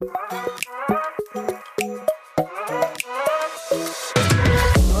Welcome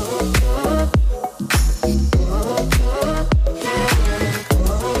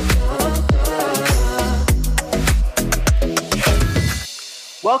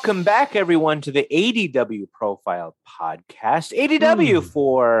back, everyone, to the ADW Profile Podcast. ADW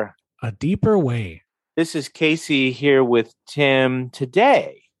for A Deeper Way. This is Casey here with Tim.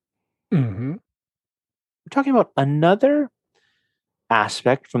 Today, Mm-hmm. we're talking about another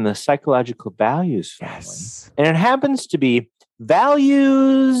aspect from the psychological values family. Yes. And it happens to be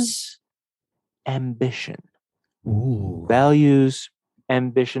values ambition. Ooh. Values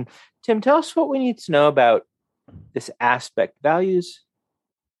ambition. Tim, tell us what we need to know about this aspect. Values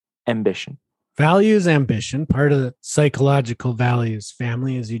ambition. Values ambition, part of the psychological values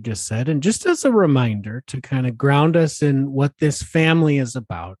family, as you just said. And just as a reminder to kind of ground us in what this family is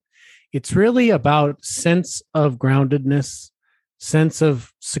about, it's really about sense of groundedness, sense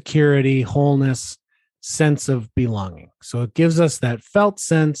of security, wholeness, sense of belonging. So it gives us that felt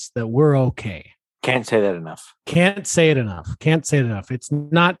sense that we're okay. Can't say that enough. Can't say it enough. Can't say it enough. It's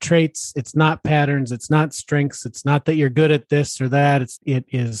not traits. It's not patterns. It's not strengths. It's not that you're good at this or that. It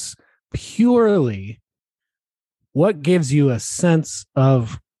is purely what gives you a sense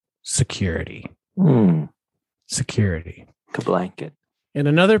of security. Security. Blanket. And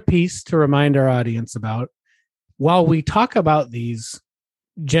another piece to remind our audience about, while we talk about these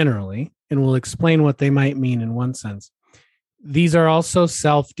generally, and we'll explain what they might mean in one sense, these are also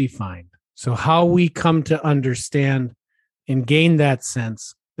self-defined. So how we come to understand and gain that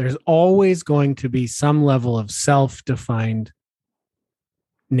sense, there's always going to be some level of self-defined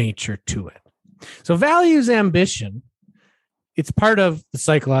nature to it. So values ambition, it's part of the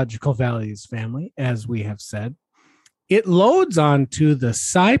psychological values family, as we have said. It loads onto the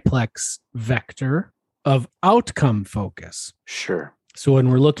Cyplex vector of outcome focus. Sure. So when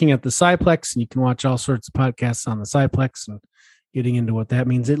we're looking at the Cyplex, and you can watch all sorts of podcasts on the Cyplex and getting into what that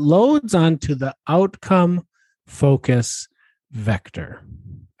means, it loads onto the outcome focus vector.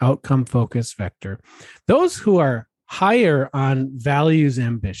 Outcome focus vector. Those who are higher on values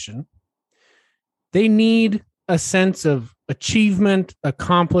ambition, they need a sense of achievement,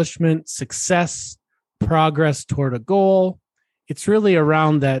 accomplishment, success, progress toward a goal. It's really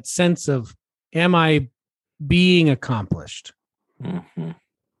around that sense of, am I being accomplished? Mm-hmm.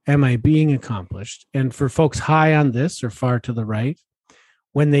 Am I being accomplished? And for folks high on this or far to the right,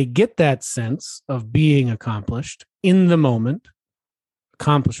 when they get that sense of being accomplished in the moment,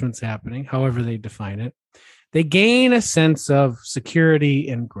 accomplishments happening, however they define it, they gain a sense of security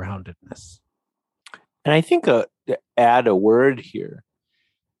and groundedness. And I think to add a word here,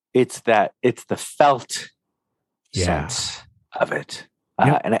 it's the felt sense of it.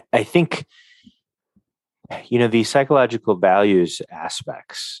 Yep. And I think, these psychological values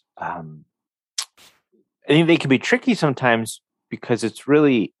aspects, I think they can be tricky sometimes because it's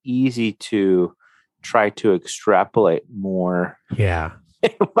really easy to try to extrapolate more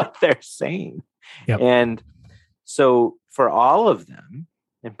what they're saying. Yep. And so for all of them,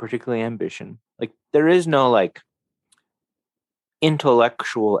 and particularly ambition, like there is no like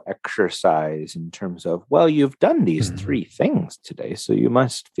intellectual exercise in terms of, well, you've done these three things today, so you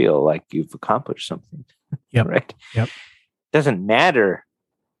must feel like you've accomplished something. Yep. Right. Yep. Doesn't matter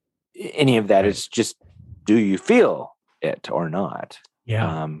any of that. Right. It's just, do you feel it or not?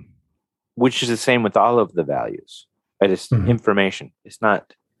 Yeah. Which is the same with all of the values. Right? It's information. It's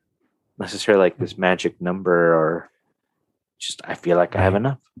not necessarily like this magic number or just, I feel like I have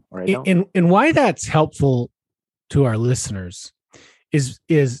enough or I don't. And why that's helpful to our listeners is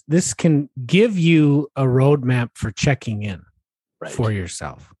this can give you a roadmap for checking in for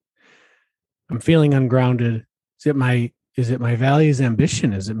yourself. I'm feeling ungrounded. Is it my values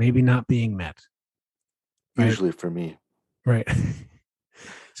ambition? Is it maybe not being met? Right? Usually for me. Right.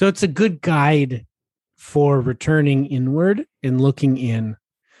 So it's a good guide for returning inward and looking in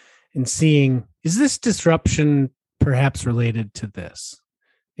and seeing, is this disruption perhaps related to this?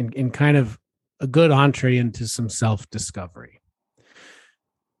 And kind of a good entree into some self-discovery.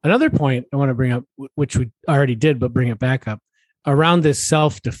 Another point I want to bring up, which we already did, but bring it back up, around this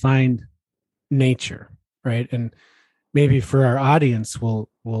self-defined nature, right? And maybe for our audience, we'll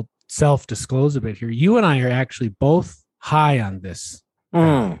self-disclose a bit here. You and I are actually both high on this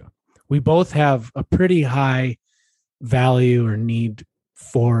value. We both have a pretty high value or need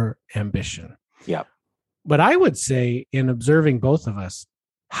for ambition. Yeah. But I would say, in observing both of us,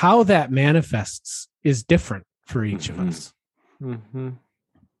 how that manifests is different for each of us. Mm-hmm.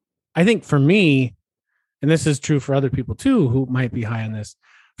 I think for me, and this is true for other people too, who might be high on this,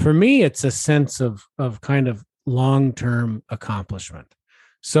 for me, it's a sense of kind of long-term accomplishment.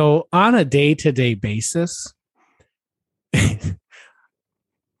 So on a day-to-day basis,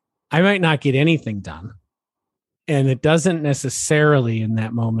 I might not get anything done. And it doesn't necessarily in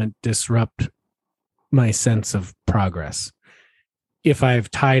that moment disrupt my sense of progress. If I've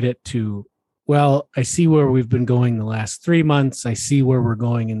tied it to, well, I see where we've been going the last 3 months. I see where we're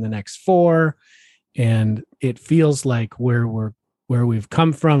going in the next 4. And it feels like where we've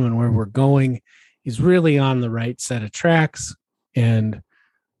come from and where we're going is really on the right set of tracks. And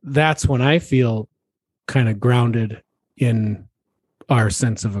that's when I feel kind of grounded in our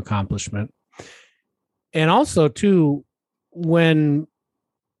sense of accomplishment. And also, too, when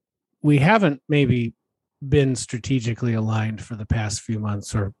we haven't maybe been strategically aligned for the past few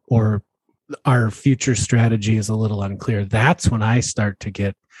months, or our future strategy is a little unclear, that's when I start to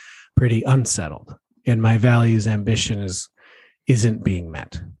get pretty unsettled and my values ambition isn't being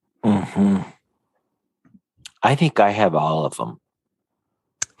met. Mm-hmm. I think I have all of them.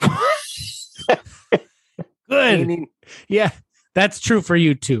 Good. Yeah, that's true for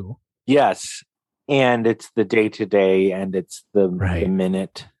you too. Yes. And it's the day to day, and it's the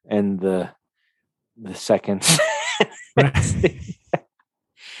minute and the seconds. Right.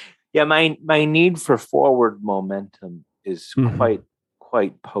 Yeah, my need for forward momentum is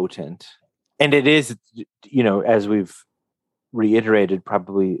quite potent. And it is, as we've reiterated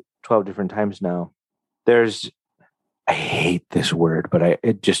probably 12 different times now, I hate this word, but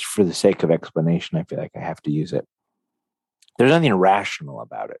it just for the sake of explanation, I feel like I have to use it. There's nothing rational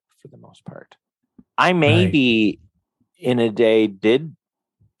about it for the most part. I maybe in a day did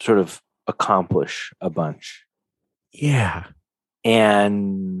sort of accomplish a bunch. Yeah.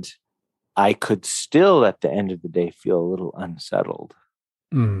 And I could still at the end of the day feel a little unsettled.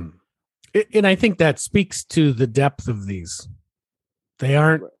 Mm. And I think that speaks to the depth of these. They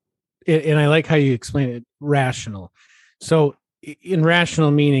aren't, and I like how you explain it, rational. So in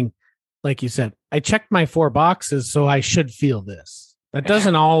rational meaning, like you said, I checked my 4 boxes, so I should feel this. That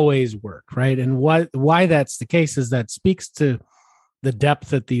doesn't always work, right? And why that's the case is that speaks to the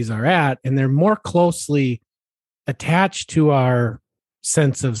depth that these are at, and they're more closely attached to our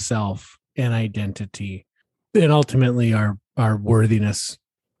sense of self and identity, and ultimately our worthiness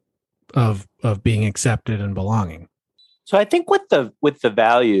of being accepted and belonging. So I think with the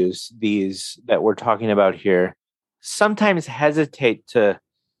values, these that we're talking about here, sometimes hesitate to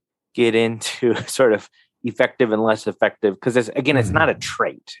get into sort of effective and less effective, because it's not a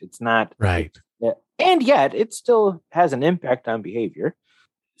trait. It's not right. And yet it still has an impact on behavior.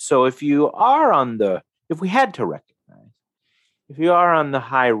 So if we had to recognize, if you are on the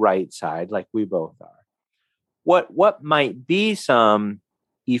high right side, like we both are, what might be some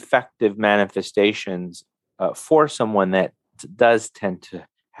effective manifestations for someone that does tend to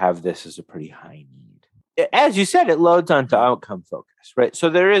have this as a pretty high need? As you said, it loads onto outcome focus, right? So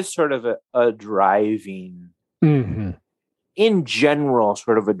there is sort of a driving, in general,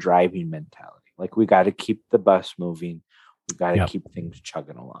 sort of a driving mentality. Like we got to keep the bus moving. We got to keep things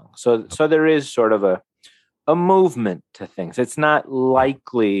chugging along. So there is sort of a movement to things. It's not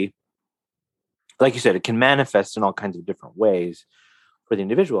likely, like you said, it can manifest in all kinds of different ways for the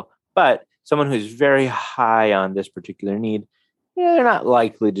individual. But someone who's very high on this particular need, they're not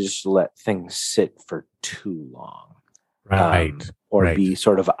likely to just let things sit for too long, right? Or be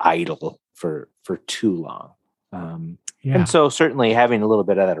sort of idle for too long. And so certainly having a little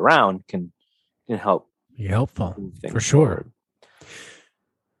bit of that around can help. Be helpful for sure. Forward.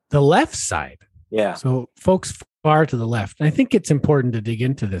 The left side. Yeah. So folks far to the left, and I think it's important to dig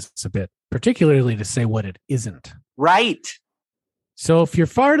into this a bit, particularly to say what it isn't. Right. So if you're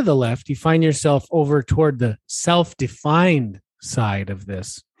far to the left, you find yourself over toward the self-defined side of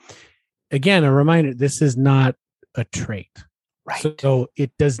this. Again, a reminder, this is not a trait. Right. So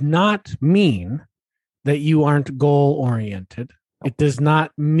it does not mean that you aren't goal-oriented. It does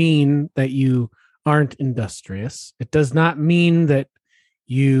not mean that you aren't industrious. It does not mean that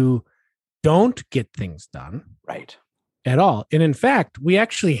you don't get things done. Right. At all. And in fact, we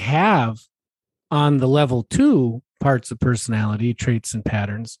actually have on the level 2 parts of personality, traits and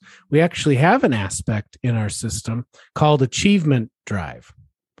patterns, we actually have an aspect in our system called achievement drive.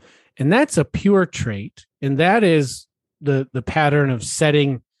 And that's a pure trait. And that is the pattern of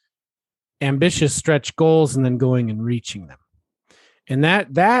setting ambitious stretch goals and then going and reaching them. And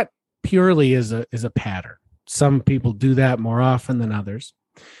that purely is a pattern. Some people do that more often than others.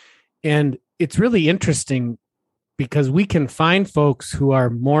 And it's really interesting because we can find folks who are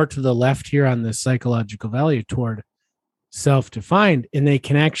more to the left here on this psychological value toward self-defined, and they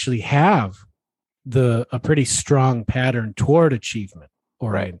can actually have a pretty strong pattern toward achievement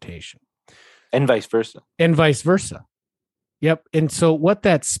orientation. And vice versa. Yep. And so what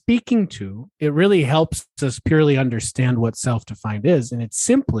that's speaking to, it really helps us purely understand what self-defined is. And it's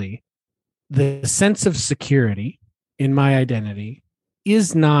simply the sense of security in my identity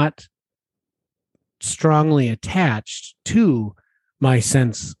is not strongly attached to my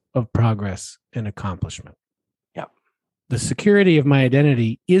sense of progress and accomplishment. Yeah. The security of my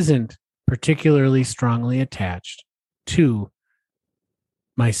identity isn't particularly strongly attached to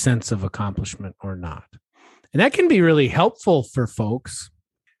my sense of accomplishment or not. And that can be really helpful for folks,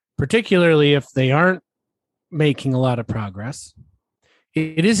 particularly if they aren't making a lot of progress.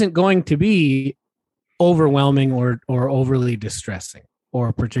 It isn't going to be overwhelming or overly distressing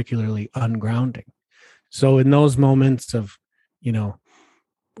or particularly ungrounding. So in those moments of,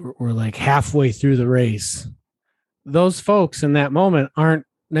 we're like halfway through the race, those folks in that moment aren't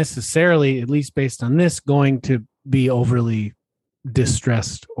necessarily, at least based on this, going to be overly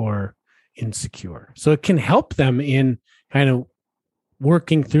distressed or insecure. So it can help them in kind of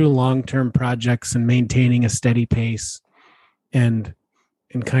working through long-term projects and maintaining a steady pace and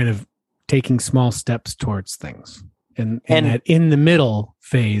kind of taking small steps towards things. And that in the middle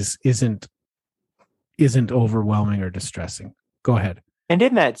phase isn't overwhelming or distressing. Go ahead. And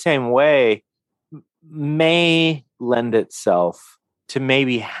in that same way, may lend itself to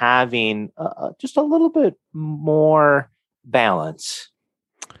maybe having just a little bit more balance.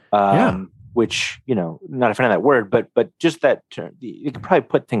 Which, not a fan of that word, but just that term, you could probably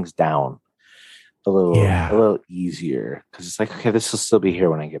put things down a little easier, because it's like, okay, this will still be here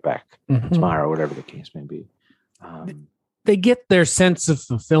when I get back tomorrow, whatever the case may be. They get their sense of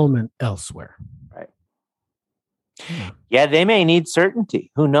fulfillment elsewhere. Right. Yeah, they may need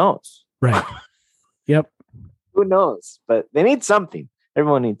certainty. Who knows? Right. Yep. Who knows? But they need something.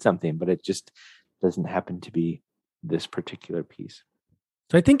 Everyone needs something, but it just doesn't happen to be this particular piece.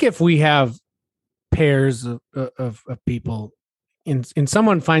 So I think if we have pairs of people, in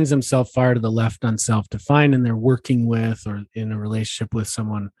someone finds themselves far to the left on self-defined and they're working with or in a relationship with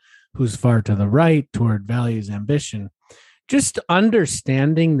someone who's far to the right toward values, ambition, just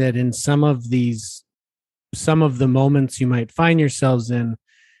understanding that in some of the moments you might find yourselves in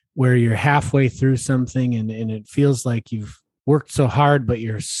where you're halfway through something and it feels like you've worked so hard, but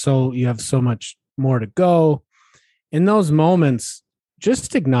you have so much more to go. In those moments,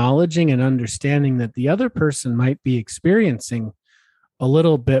 just acknowledging and understanding that the other person might be experiencing a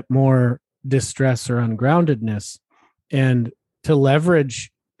little bit more distress or ungroundedness, and to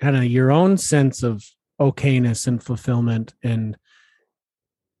leverage kind of your own sense of okayness and fulfillment and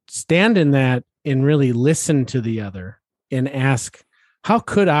stand in that and really listen to the other and ask, how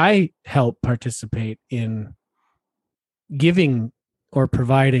could I help participate in giving or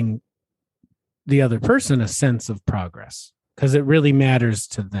providing the other person a sense of progress? Because it really matters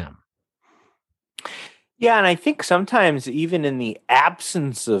to them. Yeah, and I think sometimes even in the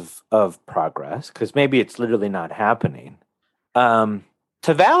absence of progress, because maybe it's literally not happening, to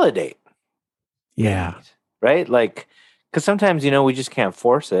validate. Yeah. Right? Like, because sometimes, we just can't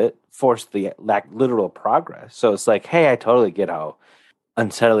force the literal progress. So it's like, hey, I totally get how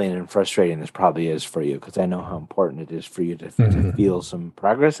unsettling and frustrating this probably is for you, because I know how important it is for you to feel some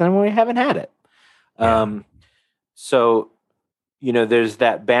progress, and we haven't had it. Yeah. So, there's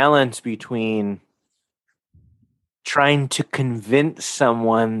that balance between trying to convince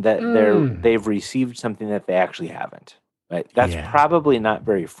someone that they've received something that they actually haven't. Right? That's probably not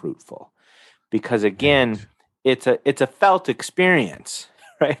very fruitful, because again, it's a felt experience,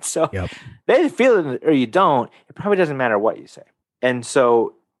 right? So they feel it or you don't. It probably doesn't matter what you say. And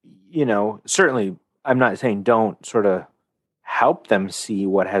so, certainly, I'm not saying don't sort of help them see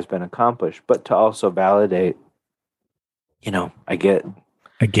what has been accomplished, but to also validate, I get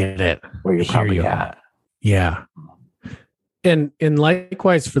it. Where you're probably at. Yeah. And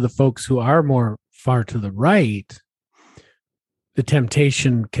likewise for the folks who are more far to the right, the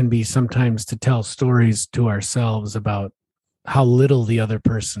temptation can be sometimes to tell stories to ourselves about how little the other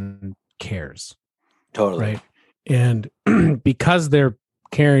person cares. Totally. Right. And because they're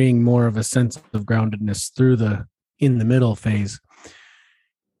carrying more of a sense of groundedness through the in the middle phase,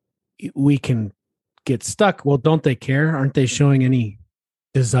 we can get stuck. Well, don't they care? Aren't they showing any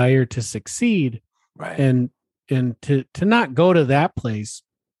desire to succeed? Right. And to not go to that place,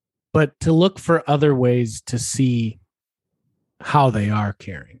 but to look for other ways to see how they are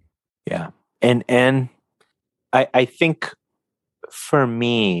caring. Yeah. And I think for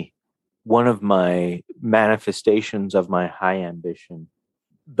me, one of my manifestations of my high ambition,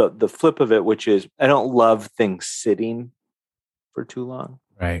 the flip of it, which is I don't love things sitting for too long.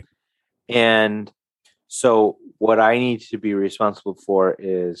 Right. And so what I need to be responsible for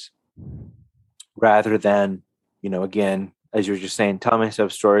is, rather than, again, as you were just saying, tell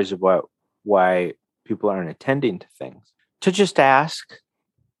myself stories about why people aren't attending to things. To just ask,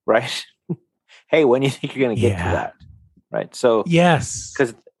 right? Hey, when do you think you're going to get to that? Right. So, yes,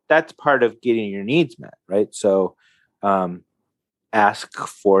 because that's part of getting your needs met, right? So, ask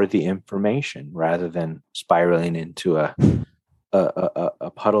for the information rather than spiraling into a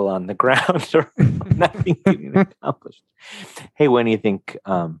puddle on the ground or nothing getting accomplished. Hey, when do you think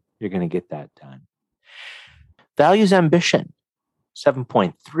you're going to get that done? Values ambition,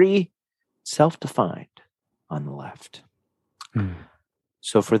 7.3, self-defined on the left.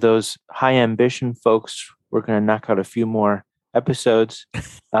 So for those high ambition folks, we're going to knock out a few more episodes.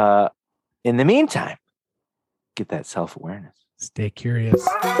 In the meantime, get that self-awareness. Stay curious.